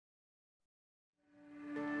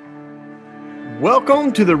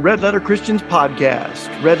Welcome to the Red Letter Christians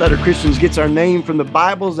podcast. Red Letter Christians gets our name from the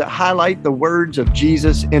Bibles that highlight the words of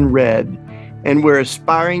Jesus in red. And we're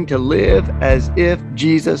aspiring to live as if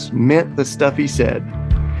Jesus meant the stuff he said.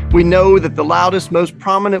 We know that the loudest, most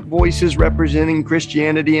prominent voices representing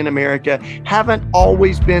Christianity in America haven't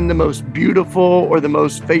always been the most beautiful or the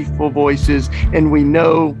most faithful voices. And we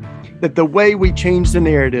know that the way we change the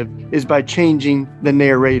narrative is by changing the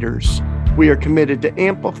narrators. We are committed to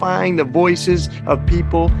amplifying the voices of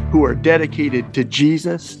people who are dedicated to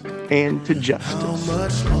Jesus and to justice. How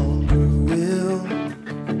much longer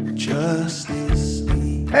will justice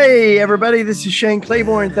be? Hey, everybody, this is Shane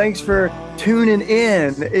Claiborne. Thanks for tuning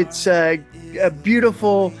in. It's a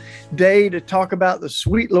beautiful day to talk about the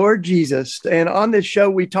sweet Lord Jesus. And on this show,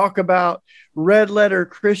 we talk about Red Letter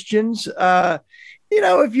Christians.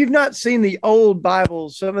 If you've not seen the old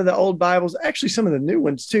Bibles, some of the old Bibles, actually some of the new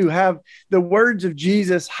ones too, have the words of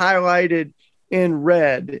Jesus highlighted in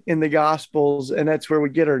red in the Gospels, and that's where we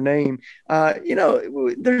get our name.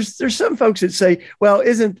 There's some folks that say, well,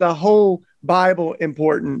 isn't the whole Bible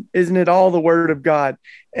important? Isn't it all the Word of God?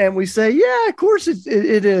 And we say, yeah, of course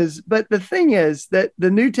it is. But the thing is that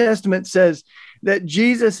the New Testament says that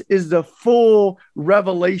Jesus is the full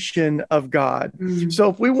revelation of God. Mm-hmm. So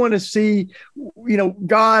if we want to see,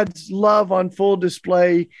 God's love on full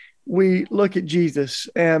display, we look at Jesus.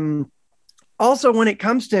 And also when it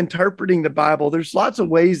comes to interpreting the Bible, there's lots of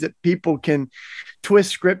ways that people can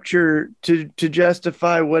twist scripture to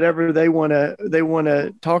justify whatever they want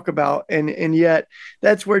to talk about. And yet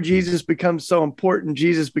that's where Jesus becomes so important.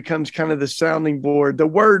 Jesus becomes kind of the sounding board, the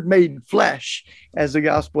Word made flesh, as the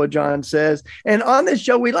Gospel of John says. And on this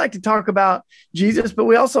show, we like to talk about Jesus, but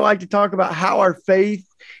we also like to talk about how our faith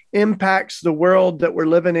impacts the world that we're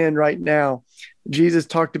living in right now. Jesus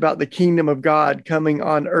talked about the kingdom of God coming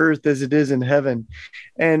on earth as it is in heaven.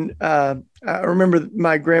 And I remember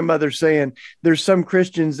my grandmother saying, there's some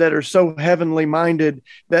Christians that are so heavenly minded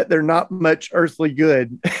that they're not much earthly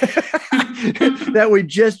good. That we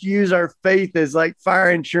just use our faith as like fire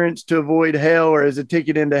insurance to avoid hell or as a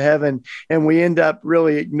ticket into heaven. And we end up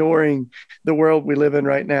really ignoring the world we live in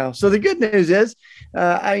right now. So the good news is,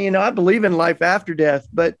 I believe in life after death,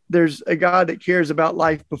 but there's a God that cares about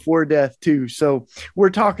life before death too. So we're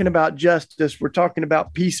talking about justice. We're talking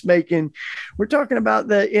about peacemaking. We're talking about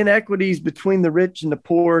the inequities between the rich and the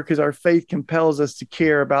poor, because our faith compels us to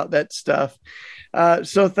care about that stuff.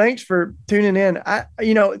 So thanks for tuning in.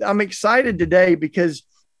 I'm excited today because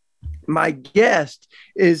my guest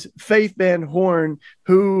is Faith Van Horn,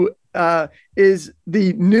 who is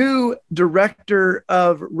the new director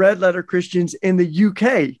of Red Letter Christians in the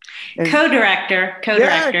UK. And co-director.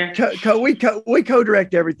 Yeah, we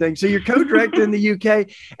co-direct everything. So you're co-director in the UK.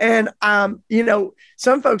 And,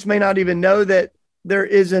 some folks may not even know that there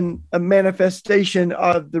is a manifestation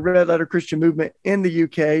of the Red Letter Christian movement in the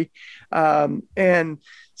UK. And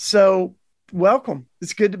so welcome.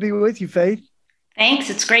 It's good to be with you, Faith. Thanks.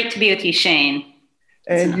 It's great to be with you, Shane.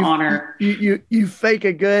 It's an honor. You fake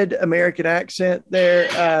a good American accent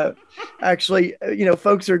there. Actually,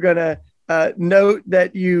 folks are going to note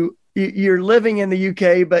that you're living in the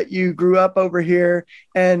UK, but you grew up over here.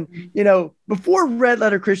 And, before Red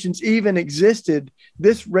Letter Christians even existed,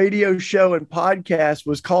 this radio show and podcast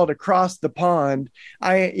was called Across the Pond.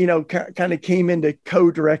 I, kind of came into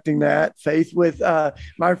co-directing that, Faith, with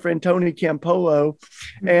my friend Tony Campolo.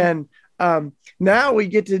 Mm-hmm. And now we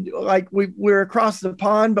get to we're across the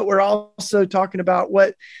pond, but we're also talking about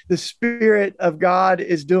what the Spirit of God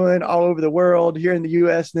is doing all over the world, here in the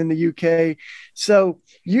US and in the UK. So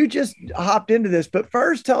you just hopped into this, but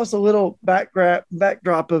first tell us a little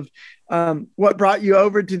backdrop of what brought you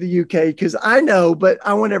over to the UK, because I know, but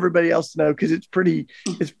I want everybody else to know, because it's pretty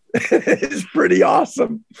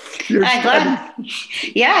awesome. I'm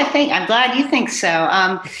glad you think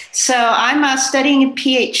so. So I'm studying a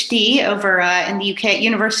PhD over in the UK at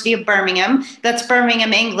University of Birmingham. That's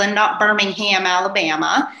Birmingham, England, not Birmingham,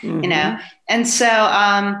 Alabama. Mm-hmm. And so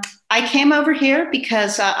I came over here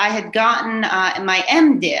because I had gotten my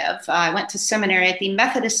MDiv. I went to seminary at the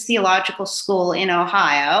Methodist Theological School in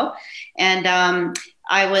Ohio. And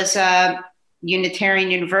I was a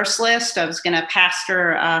Unitarian Universalist. I was going to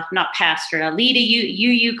lead a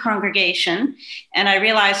UU congregation. And I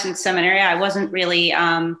realized in seminary, I wasn't really,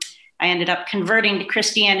 I ended up converting to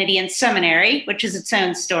Christianity in seminary, which is its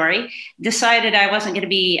own story. Decided I wasn't going to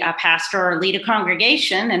be a pastor or lead a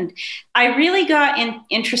congregation. And I really got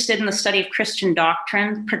interested in the study of Christian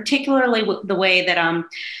doctrine, particularly the way that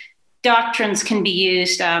doctrines can be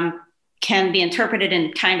used, can be interpreted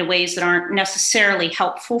in kind of ways that aren't necessarily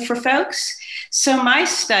helpful for folks. So my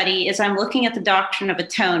study is I'm looking at the doctrine of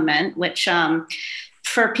atonement, which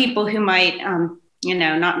for people who might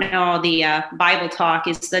not know all the Bible talk,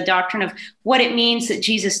 is the doctrine of what it means that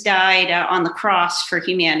Jesus died on the cross for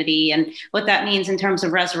humanity and what that means in terms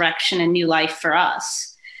of resurrection and new life for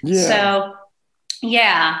us. So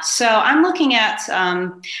I'm looking at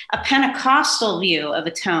a Pentecostal view of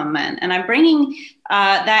atonement, and I'm bringing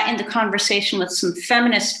that into conversation with some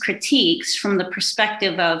feminist critiques from the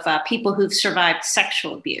perspective of people who've survived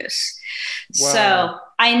sexual abuse. Wow. So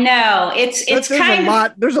I know it's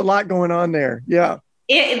there's a lot going on there. Yeah.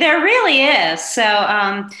 There really is. So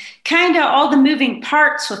kind of all the moving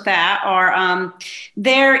parts with that are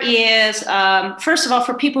there is, first of all,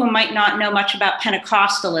 for people who might not know much about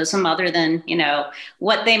Pentecostalism other than,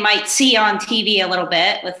 what they might see on TV a little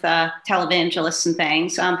bit with televangelists and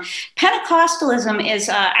things. Pentecostalism is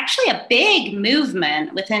actually a big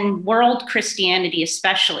movement within world Christianity,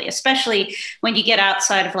 especially when you get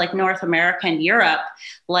outside of like North America and Europe,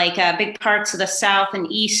 like big parts of the South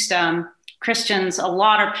and East. Christians, a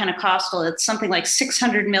lot are Pentecostal. It's something like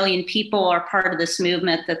 600 million people are part of this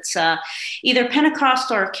movement that's either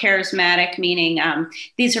Pentecostal or charismatic, meaning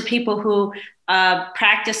these are people who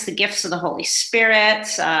practice the gifts of the Holy Spirit.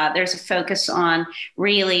 There's a focus on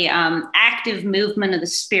really active movement of the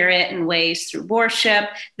Spirit in ways through worship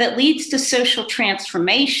that leads to social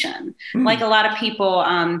transformation. Like a lot of people,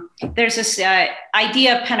 there's this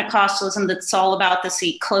idea of Pentecostalism that's all about this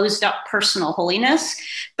closed up personal holiness.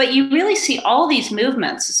 But you really see all these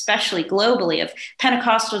movements, especially globally, of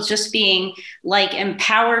Pentecostals just being like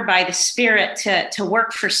empowered by the Spirit to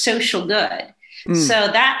work for social good. So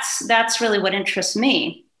that's really what interests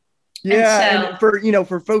me. Yeah. And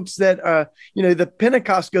for folks that, the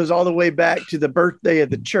Pentecost goes all the way back to the birthday of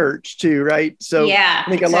the church too, right? So I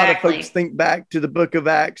think a lot of folks think back to the book of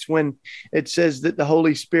Acts when it says that the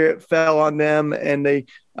Holy Spirit fell on them and they,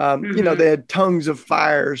 they had tongues of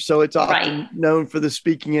fire. So it's often known for the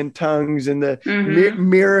speaking in tongues and the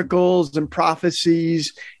miracles and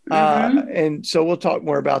prophecies. And so we'll talk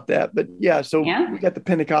more about that. But we got the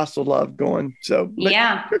Pentecostal love going. So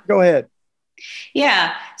go ahead.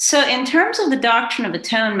 Yeah. So in terms of the doctrine of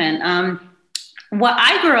atonement, what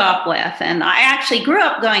I grew up with, and I actually grew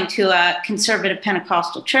up going to a conservative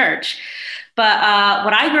Pentecostal church, but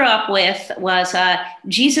what I grew up with was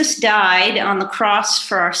Jesus died on the cross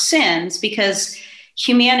for our sins because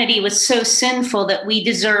humanity was so sinful that we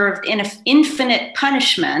deserved infinite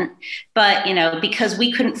punishment. But, because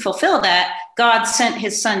we couldn't fulfill that, God sent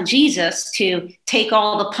his son Jesus to take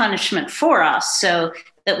all the punishment for us so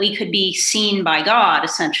that we could be seen by God,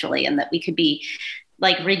 essentially, and that we could be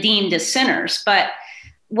like redeemed as sinners. But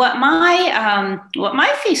what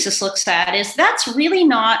my thesis looks at is that's really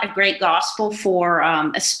not a great gospel for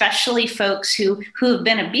especially folks who have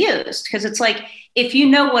been abused. Because it's like, if you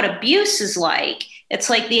know what abuse is like, it's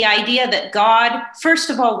like the idea that God,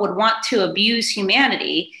 first of all, would want to abuse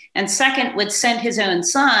humanity, and second, would send his own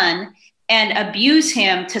son and abuse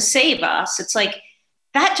him to save us. It's like,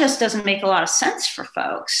 that just doesn't make a lot of sense for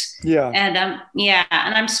folks. Yeah. And and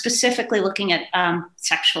I'm specifically looking at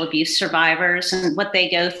sexual abuse survivors and what they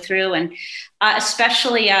go through. And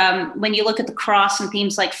especially when you look at the cross and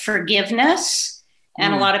themes like forgiveness,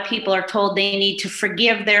 and a lot of people are told they need to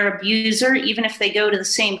forgive their abuser, even if they go to the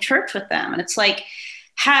same church with them. And it's like,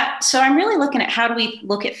 so I'm really looking at how do we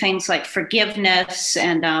look at things like forgiveness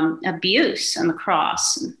and abuse and the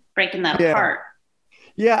cross and breaking that apart.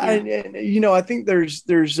 Yeah. And I think there's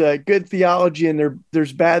good theology and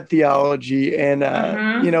there's bad theology. And,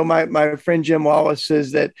 my friend Jim Wallace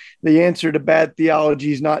says that the answer to bad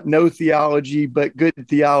theology is not no theology, but good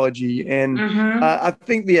theology. And I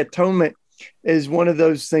think the atonement is one of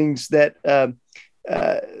those things that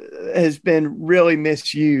has been really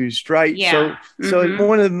misused, right? So it's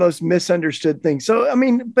one of the most misunderstood things. So, I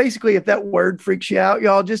mean, basically, if that word freaks you out,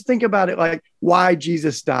 y'all just think about it like why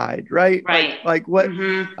Jesus died, right? Like what,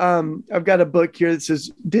 I've got a book here that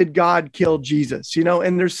says, did God kill Jesus?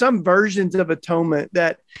 And there's some versions of atonement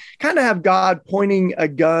that kind of have God pointing a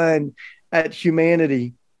gun at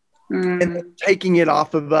humanity and then taking it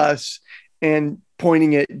off of us and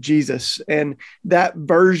pointing at Jesus. And that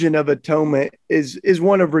version of atonement is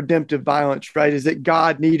one of redemptive violence, right? Is that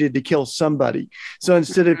God needed to kill somebody. So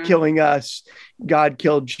instead of killing us, God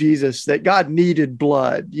killed Jesus, that God needed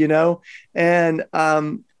blood, and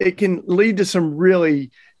it can lead to some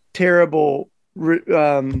really terrible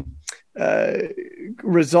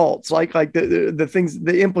results, like the things,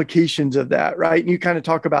 the implications of that, right? And you kind of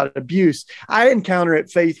talk about abuse. I encounter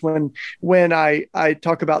it, Faith, when I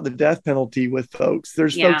talk about the death penalty with folks.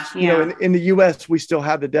 There's folks, in the U.S. we still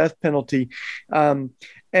have the death penalty,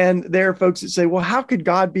 And there are folks that say, well, how could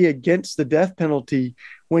God be against the death penalty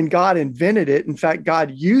when God invented it? In fact,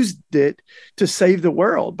 God used it to save the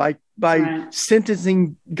world by Right.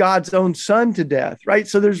 sentencing God's own son to death, right?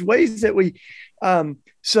 So there's ways that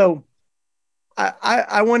so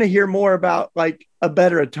I want to hear more about like a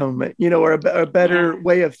better atonement, or a better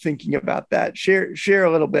way of thinking about that. Share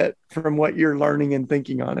a little bit from what you're learning and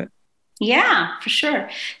thinking on it. Yeah, for sure.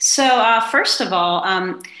 So, first of all,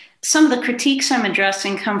 some of the critiques I'm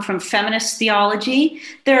addressing come from feminist theology.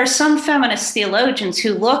 There are some feminist theologians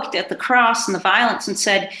who looked at the cross and the violence and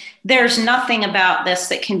said, there's nothing about this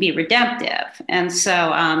that can be redemptive. And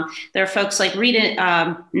so there are folks like Rita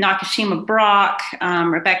Nakashima Brock,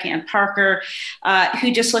 Rebecca Ann Parker,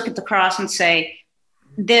 who just look at the cross and say,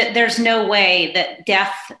 there's no way that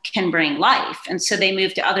death can bring life. And so they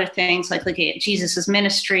move to other things like looking at Jesus's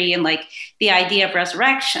ministry and like the idea of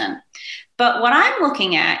resurrection. But what I'm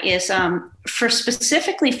looking at is for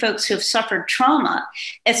specifically folks who have suffered trauma,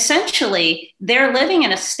 essentially they're living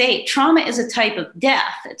in a state. Trauma is a type of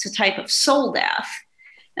death. It's a type of soul death.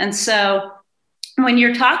 And so when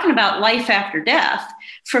you're talking about life after death,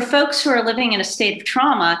 for folks who are living in a state of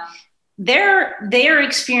trauma, they're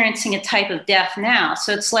experiencing a type of death now.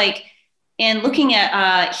 So it's like, in looking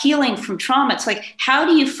at healing from trauma, it's like, how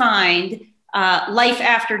do you find life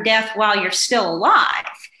after death while you're still alive?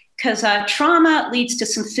 Because trauma leads to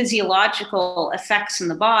some physiological effects in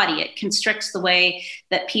the body. It constricts the way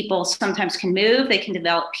that people sometimes can move. They can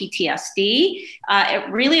develop PTSD.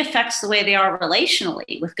 It really affects the way they are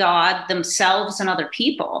relationally with God, themselves, and other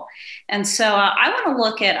people. And so I want to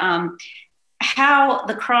look at how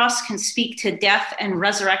the cross can speak to death and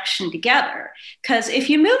resurrection together. Because if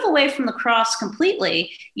you move away from the cross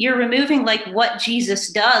completely, you're removing like what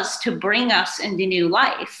Jesus does to bring us into new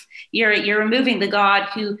life. You're removing the God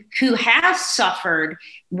who has suffered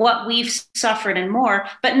what we've suffered and more,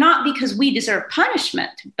 but not because we deserve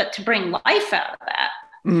punishment, but to bring life out of that.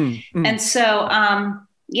 And so,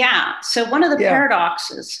 so one of the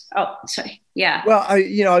paradoxes. Oh, sorry. Yeah. Well, I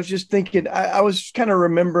was just thinking. I was kind of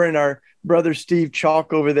remembering our brother Steve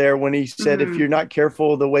Chalk over there when he said, if you're not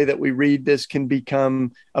careful, the way that we read this can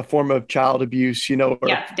become a form of child abuse, or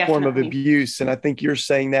a form of abuse. And I think you're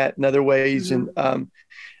saying that in other ways. And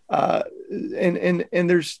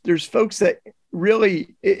there's folks that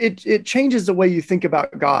really it changes the way you think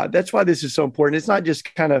about God. That's why this is so important. It's not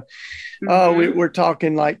just kind of we're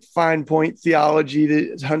talking like fine point theology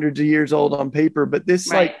that's hundreds of years old on paper, but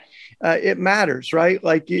this it matters, right?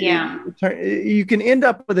 Like you can end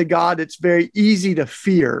up with a God that's very easy to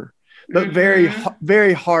fear, but very,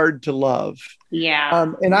 very hard to love.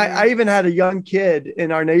 And I even had a young kid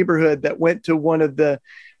in our neighborhood that went to one of the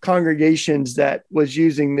congregations that was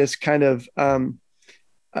using this kind of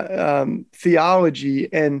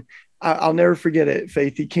theology. And I'll never forget it,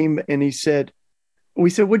 Faith. He came and he said, we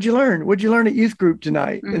said, what'd you learn? What'd you learn at youth group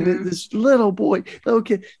tonight? And this little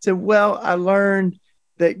kid said, well, I learned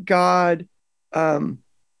that God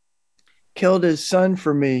killed his son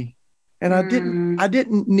for me. And I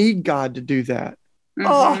didn't need God to do that.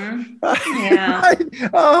 I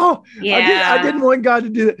didn't want God to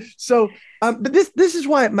do that. So, but this is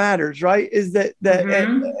why it matters, right? Is that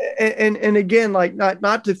and again, like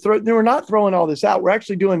not to throw, we're not throwing all this out. We're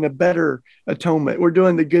actually doing a better atonement. We're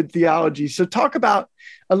doing the good theology. So talk about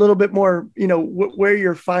a little bit more, where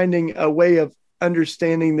you're finding a way of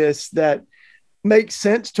understanding this that makes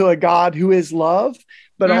sense to a God who is love,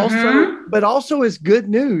 but also is good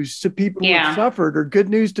news to people who have suffered, or good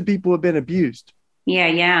news to people who have been abused.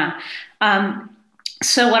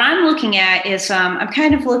 So what I'm looking at is I'm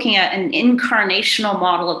kind of looking at an incarnational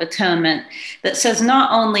model of atonement that says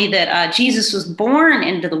not only that Jesus was born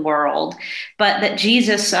into the world, but that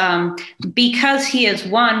Jesus, because he is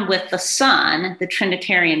one with the Son, the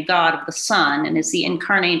Trinitarian God of the Son, and is the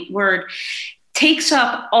incarnate Word, takes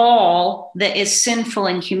up all that is sinful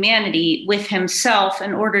in humanity with himself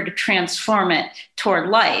in order to transform it toward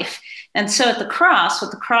life. And so at the cross,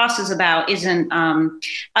 what the cross is about isn't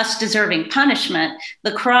us deserving punishment.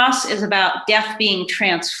 The cross is about death being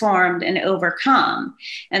transformed and overcome.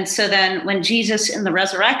 And so then when Jesus in the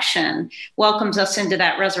resurrection welcomes us into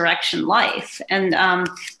that resurrection life. And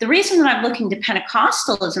the reason that I'm looking to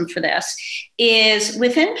Pentecostalism for this is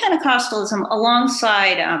within Pentecostalism,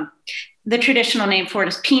 alongside the traditional name for it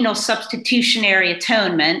is penal substitutionary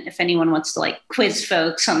atonement, if anyone wants to like quiz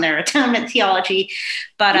folks on their atonement theology.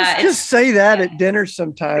 But just say that at dinner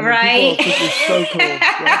sometime. Right. People think it's so cool.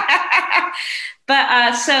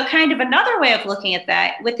 But so kind of another way of looking at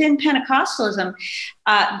that within Pentecostalism,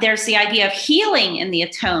 there's the idea of healing in the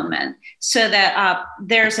atonement. So that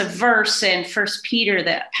there's a verse in First Peter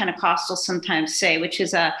that Pentecostals sometimes say, which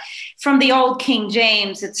is from the old King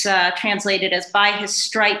James. It's translated as "By his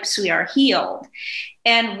stripes we are healed."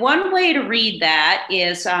 And one way to read that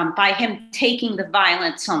is by him taking the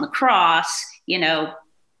violence on the cross,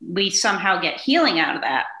 we somehow get healing out of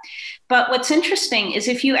that. But what's interesting is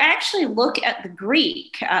if you actually look at the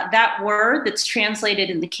Greek, that word that's translated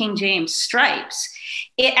in the King James stripes,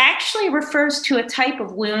 it actually refers to a type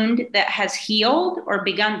of wound that has healed or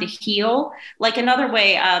begun to heal. Like another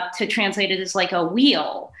way to translate it is like a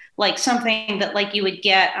wheal, like something that like you would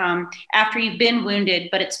get after you've been wounded,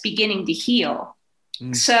 but it's beginning to heal.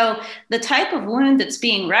 So the type of wound that's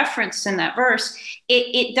being referenced in that verse,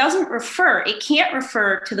 it can't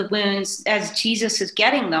refer to the wounds as Jesus is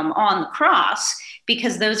getting them on the cross,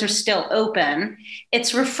 because those are still open.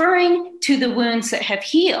 It's referring to the wounds that have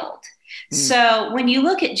healed. So when you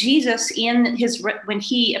look at Jesus when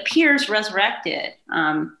he appears resurrected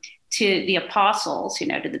to the apostles, to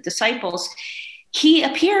the disciples, he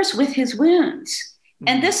appears with his wounds.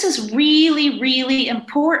 And this is really, really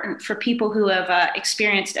important for people who have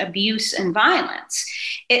experienced abuse and violence.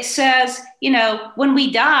 It says, when we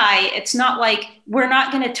die, it's not like we're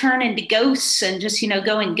not going to turn into ghosts and just,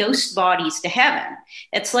 go in ghost bodies to heaven.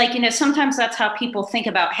 It's like, sometimes that's how people think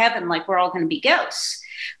about heaven, like we're all going to be ghosts.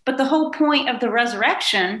 But the whole point of the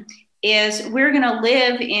resurrection is we're going to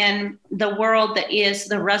live in the world that is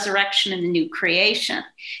the resurrection and the new creation.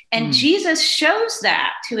 And Jesus shows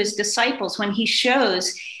that to his disciples when he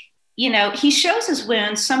shows his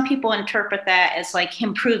wounds. Some people interpret that as like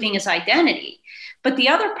him proving his identity. But the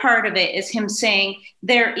other part of it is him saying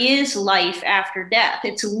there is life after death.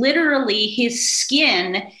 It's literally his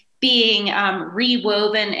skin being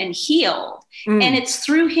rewoven and healed. And it's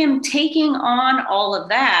through him taking on all of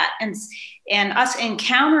that and us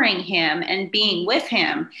encountering him and being with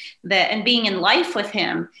him and being in life with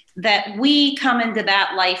him, that we come into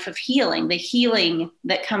that life of healing, the healing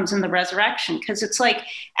that comes in the resurrection. Because it's like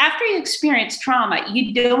after you experience trauma,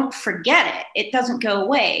 you don't forget it. It doesn't go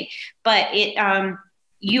away, but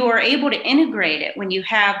you are able to integrate it when you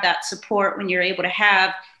have that support, when you're able to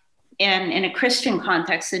have in a Christian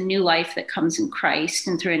context, a new life that comes in Christ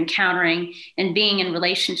and through encountering and being in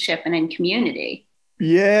relationship and in community.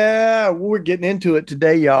 Yeah, we're getting into it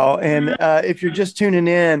today, y'all. And if you're just tuning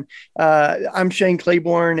in, I'm Shane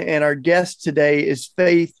Claiborne, and our guest today is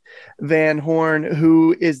Faith Van Horn,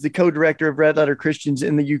 who is the co-director of Red Letter Christians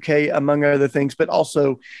in the UK, among other things, but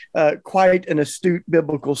also quite an astute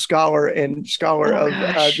biblical scholar and scholar of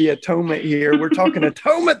the atonement here. We're talking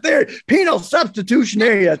atonement there, penal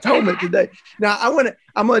substitutionary atonement today. Now, I'm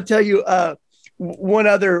going to tell you one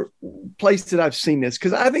other place that I've seen this,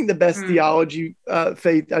 because I think the best theology,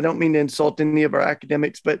 Faith, I don't mean to insult any of our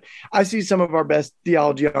academics, but I see some of our best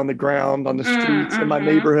theology on the ground, on the streets in my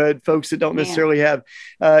neighborhood, folks that don't necessarily have,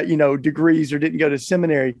 degrees or didn't go to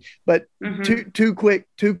seminary. But two quick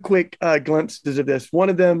glimpses of this. One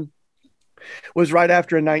of them was right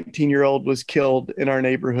after a 19-year-old was killed in our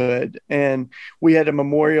neighborhood, and we had a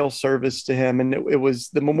memorial service to him. And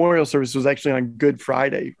the memorial service was actually on Good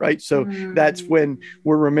Friday, right? So that's when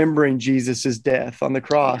we're remembering Jesus's death on the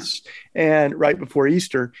cross, and right before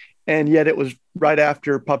Easter. And yet it was right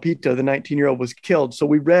after Papito, the 19-year-old, was killed. So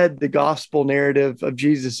we read the gospel narrative of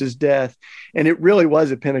Jesus's death, and it really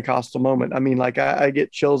was a Pentecostal moment. I mean, like I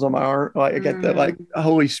get chills on my arm. Like I get the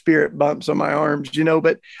Holy Spirit bumps on my arms,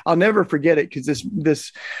 but I'll never forget it, because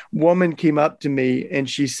this woman came up to me and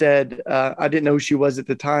she said, I didn't know who she was at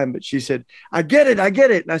the time, but she said, I get it.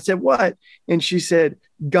 And I said, what? And she said,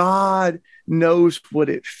 God knows what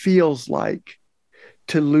it feels like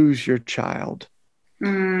to lose your child.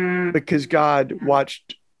 Because God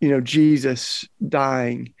watched, Jesus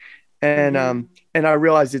dying. And I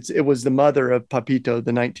realized it was the mother of Papito,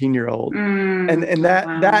 the 19-year-old. And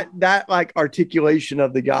that like articulation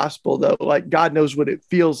of the gospel, though, like God knows what it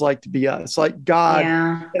feels like to be us, like God.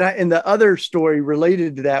 And the other story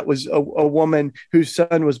related to that was a woman whose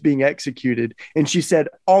son was being executed. And she said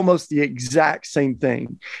almost the exact same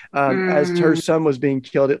thing as her son was being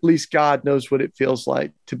killed. At least God knows what it feels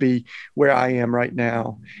like to be where I am right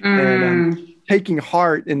now. And taking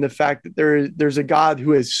heart in the fact that there's a God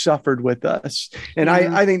who has suffered with us. And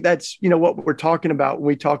I think that's, what we're talking about when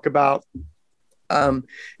we talk about,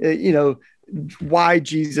 why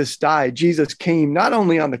Jesus died. Jesus came not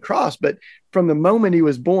only on the cross, but from the moment he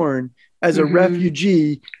was born as a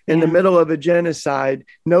refugee in the middle of a genocide,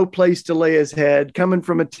 no place to lay his head, coming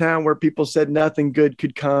from a town where people said nothing good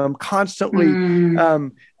could come, constantly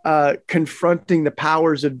confronting the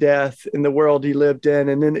powers of death in the world he lived in,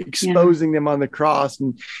 and then exposing them on the cross.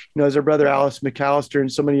 And, as our brother Alice McAllister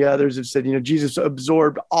and so many others have said, Jesus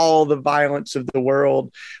absorbed all the violence of the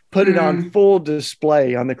world, put it on full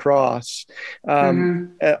display on the cross.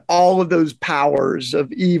 All of those powers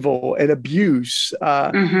of evil and abuse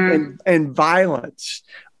and violence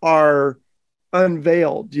are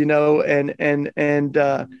unveiled, and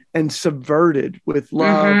subverted with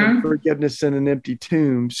love and forgiveness in an empty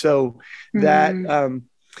tomb. So that,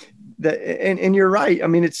 and you're right. I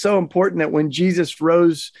mean, it's so important that when Jesus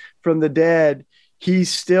rose from the dead, he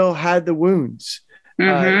still had the wounds.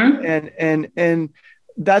 And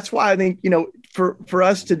that's why I think, for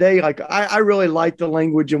us today, like I really like the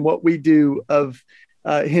language and what we do of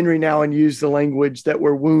Henry Nouwen used the language that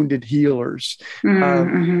we're wounded healers,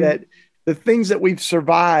 that the things that we've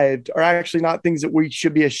survived are actually not things that we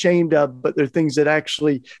should be ashamed of, but they're things that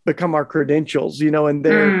actually become our credentials, and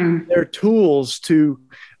they're tools to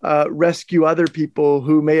rescue other people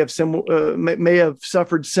who may have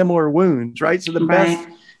suffered similar wounds, right? So the best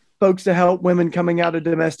folks to help women coming out of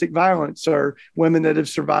domestic violence are women that have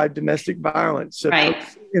survived domestic violence. So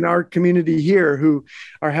folks in our community here who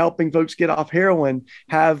are helping folks get off heroin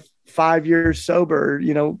have 5 years sober,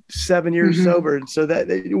 7 years sober. And so that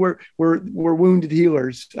we're wounded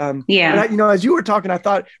healers. But as you were talking, I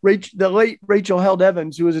thought the late Rachel Held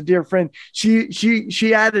Evans, who was a dear friend,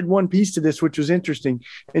 she added one piece to this, which was interesting.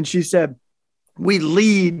 And she said, we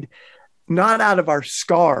lead not out of our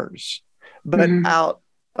scars, but not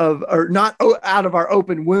out of our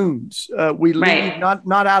open wounds. We lead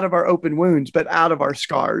not out of our open wounds, but out of our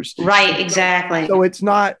scars. Right. Exactly. So it's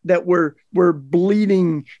not that we're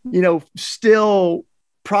bleeding, still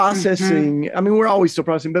processing. I mean, we're always still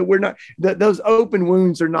processing, but we're not, those open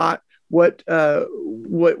wounds are not what's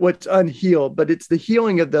unhealed, but it's the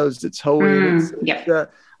healing of those that's holy.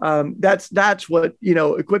 That's what,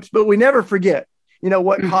 equips, but we never forget,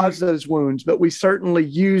 what caused those wounds, but we certainly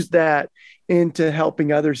use that into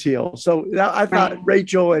helping others heal. So I thought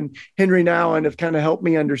Rachel and Henry Nouwen have kind of helped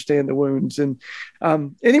me understand the wounds. And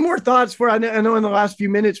any more thoughts I know in the last few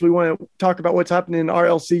minutes, we want to talk about what's happening in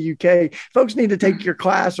RLC UK. Folks need to take your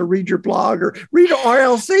class or read your blog or read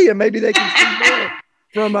RLC, and maybe they can see more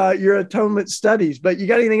from your atonement studies. But you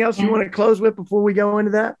got anything else you want to close with before we go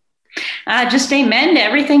into that? Just amen to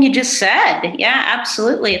everything you just said. Yeah,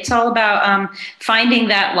 absolutely. It's all about finding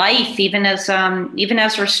that life, even as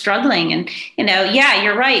we're struggling. And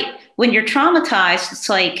you're right. When you're traumatized, it's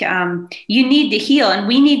like you need to heal, and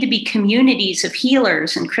we need to be communities of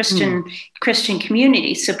healers and Christian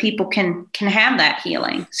communities, so people can have that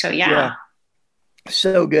healing. So yeah.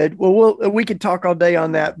 So good. Well, we could talk all day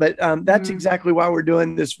on that, but that's exactly why we're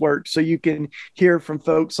doing this work. So you can hear from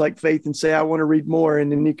folks like Faith and say, I want to read more.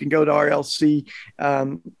 And then you can go to RLC.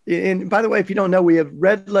 And by the way, if you don't know, we have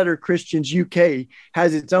Red Letter Christians UK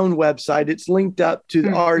has its own website. It's linked up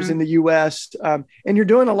to ours in the US. And you're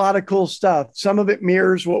doing a lot of cool stuff. Some of it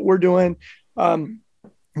mirrors what we're doing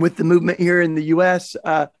with the movement here in the US.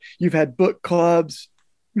 You've had book clubs.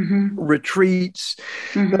 Retreats.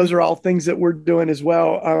 Those are all things that we're doing as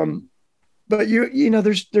well. But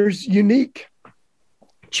there's unique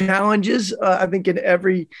challenges, I think, in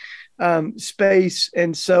every space.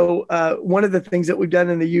 And so one of the things that we've done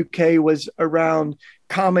in the UK was around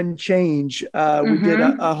common change. We did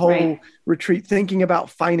a whole retreat thinking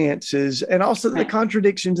about finances and also the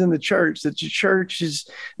contradictions in the church, that the church has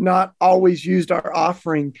not always used our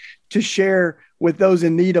offering to share with those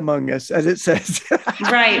in need among us, as it says.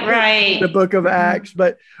 Right. The book of Acts.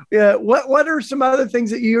 But what are some other things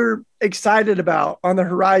that you're excited about on the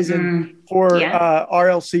horizon for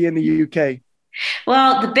RLC in the UK?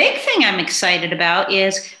 Well, the big thing I'm excited about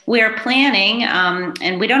is we're planning,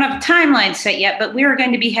 and we don't have a timeline set yet, but we are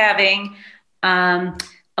going to be having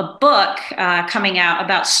a book coming out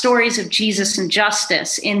about stories of Jesus and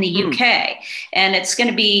justice in the UK. And it's going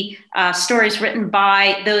to be stories written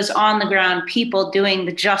by those on the ground people doing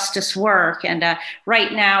the justice work. And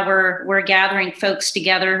right now we're gathering folks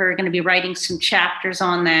together who are going to be writing some chapters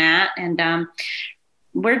on that. And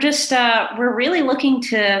we're really looking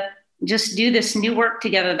to just do this new work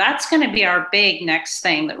together. That's going to be our big next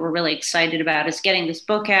thing that we're really excited about, is getting this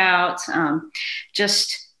book out.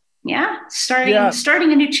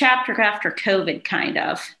 Starting a new chapter after COVID, kind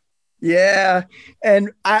of. Yeah. And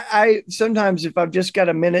I sometimes, if I've just got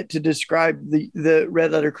a minute to describe the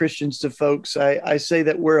Red Letter Christians to folks, I say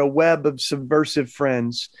that we're a web of subversive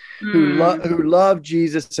friends who love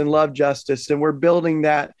Jesus and love justice. And we're building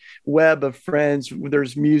that web of friends.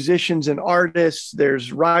 There's musicians and artists,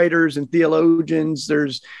 there's writers and theologians,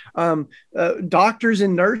 there's doctors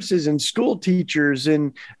and nurses and school teachers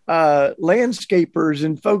and landscapers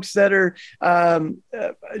and folks that are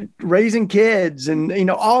raising kids and,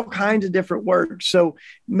 all kinds of different work. So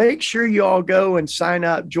make sure you all go and sign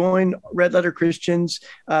up, join Red Letter Christians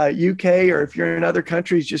UK, or if you're in other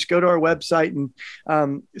countries, just go to our website and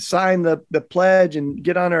sign the pledge and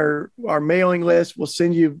get on our mailing list. We'll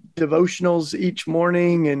send you devotionals each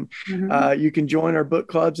morning, and you can join our book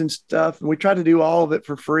clubs and stuff. And we try to do all of it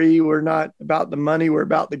for free. We're not about the money. We're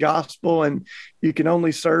about the gospel, and you can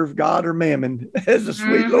only serve God or mammon, as the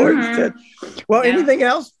sweet Lord said. Well, anything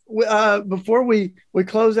else before we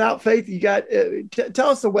close out, Faith? You got tell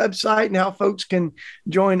us the website and how folks can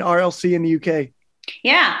join RLC in the UK.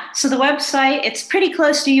 Yeah, so the website, it's pretty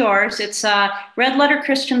close to yours. It's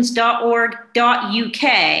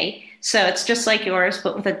redletterchristians.org.uk. So it's just like yours,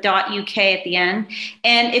 but with a .uk at the end.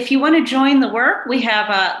 And if you want to join the work, we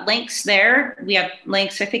have links there. We have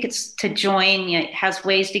links, I think it's to join. It has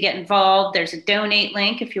ways to get involved. There's a donate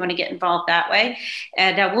link if you want to get involved that way.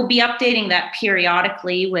 And we'll be updating that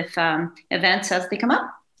periodically with events as they come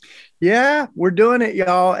up. Yeah, we're doing it,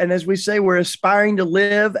 y'all. And as we say, we're aspiring to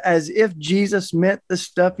live as if Jesus meant the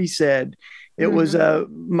stuff he said. It was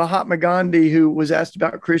Mahatma Gandhi who was asked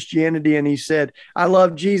about Christianity, and he said, I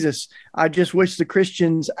love Jesus. I just wish the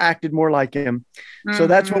Christians acted more like him. So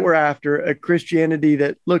that's what we're after, a Christianity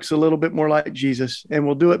that looks a little bit more like Jesus. And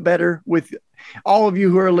we'll do it better with all of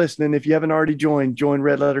you who are listening. If you haven't already join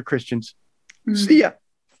Red Letter Christians. See ya.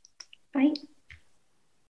 Bye.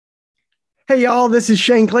 Hey, y'all, this is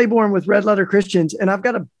Shane Claiborne with Red Letter Christians, and I've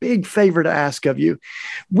got a big favor to ask of you.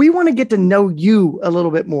 We want to get to know you a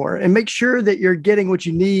little bit more and make sure that you're getting what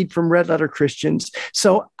you need from Red Letter Christians.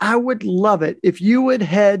 So I would love it if you would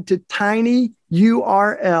head to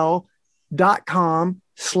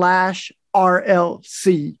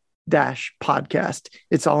tinyurl.com/RLC-podcast.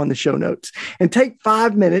 It's all in the show notes. And take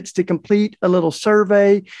 5 minutes to complete a little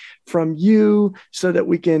survey from you so that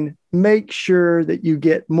we can make sure that you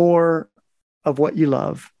get more of what you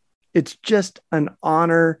love. It's just an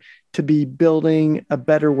honor to be building a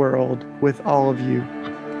better world with all of you.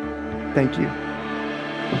 Thank you.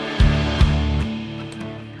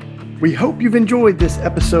 We hope you've enjoyed this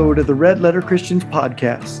episode of the Red Letter Christians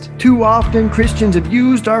podcast. Too often, Christians have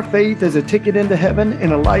used our faith as a ticket into heaven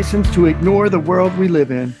and a license to ignore the world we live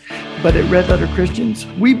in. But at Red Letter Christians,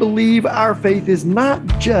 we believe our faith is not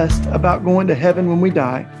just about going to heaven when we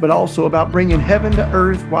die, but also about bringing heaven to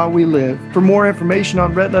earth while we live. For more information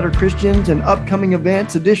on Red Letter Christians and upcoming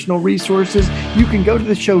events, additional resources, you can go to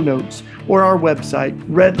the show notes or our website,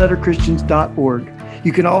 redletterchristians.org.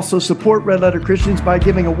 You can also support Red Letter Christians by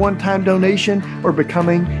giving a one-time donation or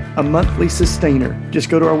becoming a monthly sustainer. Just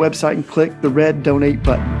go to our website and click the red donate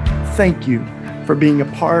button. Thank you for being a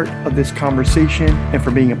part of this conversation and for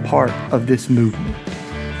being a part of this movement.